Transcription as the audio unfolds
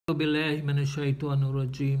billahi minash shaitanir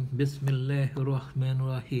rajim. Bismillahir rahmanir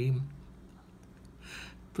rahim.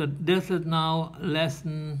 So this is now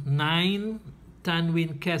lesson 9,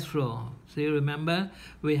 Tanween Kasrah. So you remember,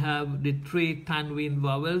 we have the 3 Tanween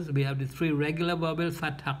vowels. We have the 3 regular vowels,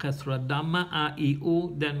 Fatha, Kasrah, Dhamma, A, I,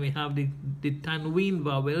 U. Then we have the Tanween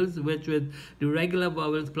vowels, which with the regular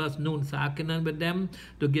vowels plus Nun Sakinan with them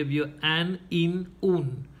to give you An, In,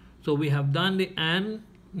 Un. So we have done the An.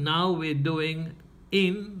 Now we're doing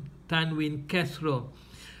In, Tanween Kasrah.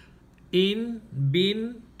 In,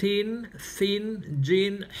 Bin, Tin, Sin,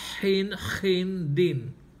 Jin, Hin, Khin,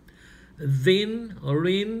 Din. Zin,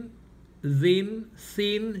 Rin, Zin,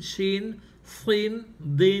 Sin, Shin, Sin,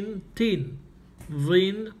 Din, Tin.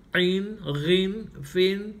 Zin, In, Rin,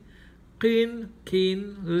 Fin, Qin,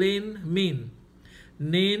 Kin, Lin, Min.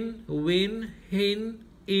 Nin, Win, Hin,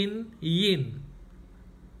 In, Yin.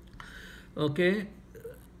 Okay.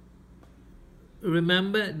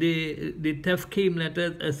 Remember, the tafkhim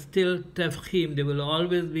letters are still tafkhim. They will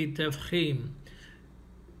always be tafkhim.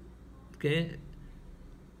 Okay.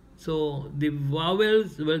 So the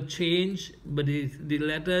vowels will change, but the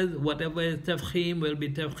letters, whatever is tafkhim will be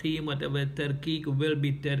tafkhim, whatever is tarkik will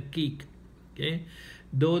be tarkik. Okay.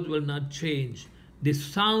 Those will not change. The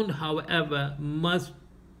sound, however, must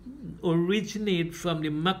originate from the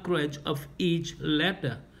makhraj of each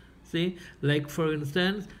letter. See, like for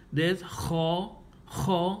instance, there's kha,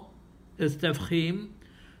 kha is tafkhim.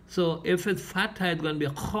 So if it's fatha, it's going to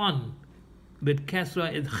be khon. With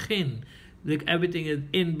kasra, it's khin. Like everything is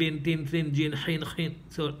in, bin, tin, sin, jin, hin, khin.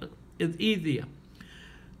 So it's easier.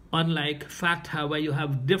 Unlike fatha, where you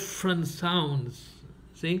have different sounds.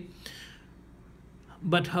 See?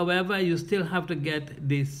 But however, you still have to get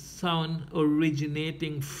the sound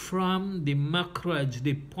originating from the makhraj,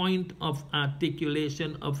 the point of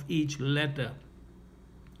articulation of each letter.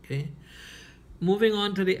 Okay. Moving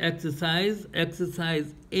on to the exercise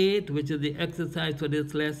 8, which is the exercise for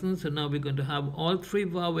this lesson. So now we're going to have all 3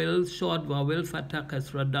 vowels, short vowel, Fatha,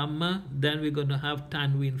 Kasra, Dhamma. Then we're going to have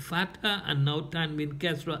Tanween Fatha, and now Tanween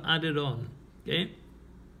Kasra added on. Okay.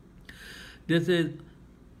 This is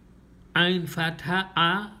Ain Fatha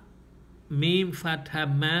A, Mim Fatha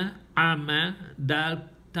Ma, Ama, Dal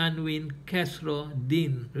Tanween Kasra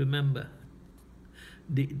Din. Remember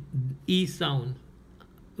the E sound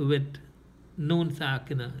with Nun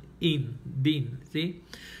Sakina, In, Din. See?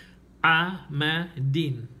 A, Ma,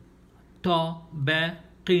 Din. To, Ba,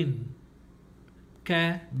 Qin.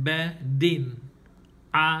 Ka, Ba, Din.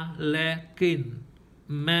 A, La, Qin.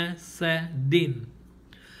 Ma, Sa, Din.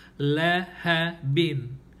 La, Ha,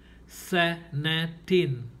 Bin. Sa, Na,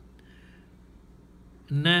 Tin.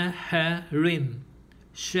 Na, Ha, Rin.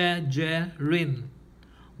 Sha, Ja, Rin.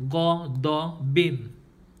 Go, Do, Bin.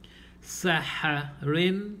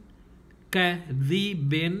 Saharin,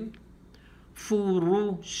 Kadhibin,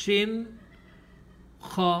 Furushin,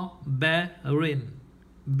 Khabarin,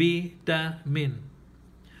 Bitamin.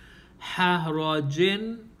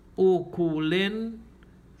 Harajin, Ukulin,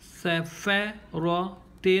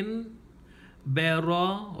 Safaratin,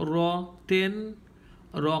 Berarotin,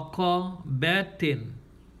 Rakabatin.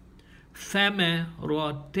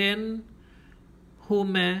 Thamaratin,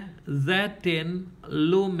 Humazatin,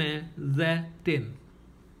 Lumazatin.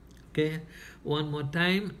 Okay, one more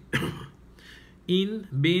time. In,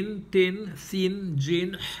 bin, tin, sin,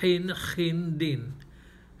 jin, hin, khin, din.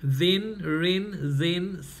 Zin, rin,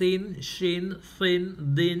 zin, sin, shin,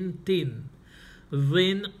 sin, din, tin.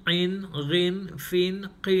 Zin, in, rin, fin,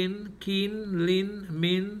 qin, kin, lin,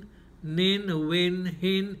 min, nin, win,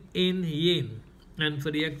 hin, in, yin. And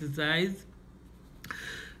for the exercise,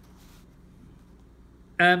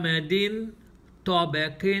 Amadin,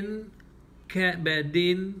 Tobakin,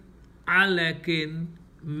 Kabadin, Alakin,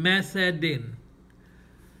 Masadin.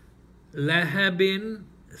 Lahabin,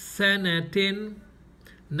 Sanatin,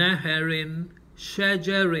 Naharin,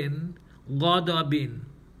 Shajarin, Ghadabin.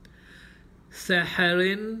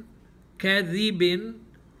 Saharin, Kadhibin,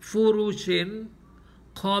 Furushin,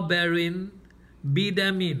 Khabarin,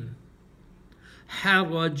 Bidamin.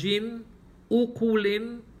 Harajin,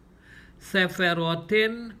 Ukulin,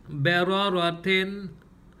 Safaratin, Beraratin,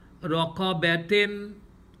 Rakabatin,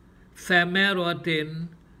 Samaratin,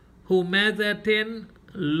 Humazatin,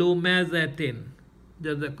 Lumazatin.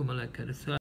 Jazakumullah khair.